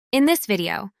In this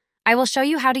video, I will show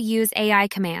you how to use AI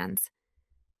commands.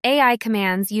 AI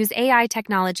commands use AI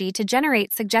technology to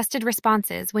generate suggested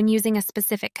responses when using a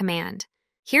specific command.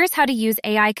 Here's how to use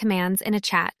AI commands in a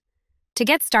chat. To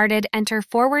get started, enter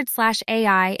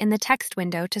 /AI in the text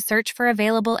window to search for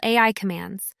available AI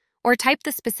commands, or type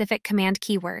the specific command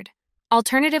keyword.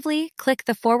 Alternatively, click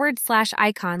the /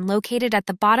 icon located at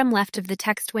the bottom left of the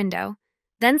text window,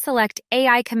 then select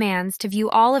AI commands to view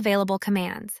all available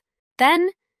commands. Then,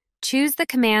 choose the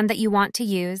command that you want to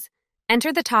use,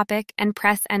 enter the topic, and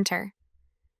press Enter.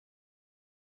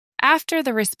 After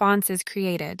the response is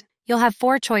created, you'll have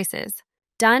 4 choices: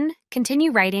 Done,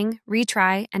 Continue Writing,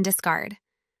 Retry, and Discard.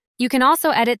 You can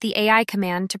also edit the AI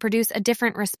command to produce a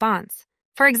different response.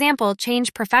 For example,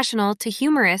 change professional to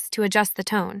humorous to adjust the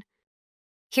tone.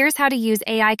 Here's how to use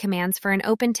AI commands for an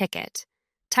open ticket.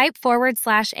 Type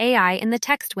 /AI in the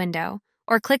text window,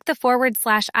 or click the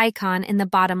 / icon in the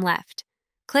bottom left.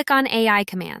 Click on AI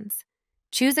commands.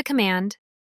 Choose a command,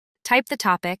 type the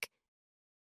topic,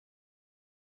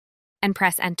 and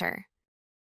press Enter.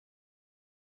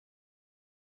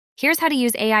 Here's how to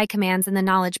use AI commands in the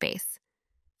knowledge base.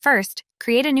 First,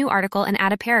 create a new article and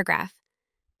add a paragraph.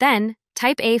 Then,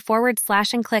 type /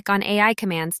 and click on AI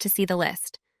commands to see the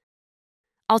list.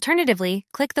 Alternatively,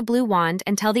 click the blue wand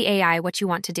and tell the AI what you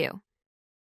want to do.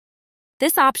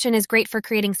 This option is great for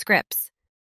creating scripts,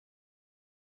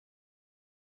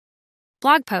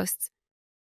 blog posts,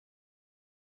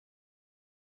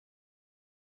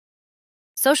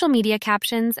 social media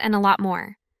captions, and a lot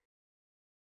more.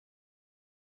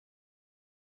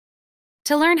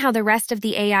 To learn how the rest of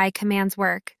the AI commands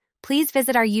work, please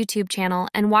visit our YouTube channel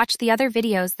and watch the other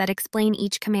videos that explain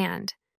each command.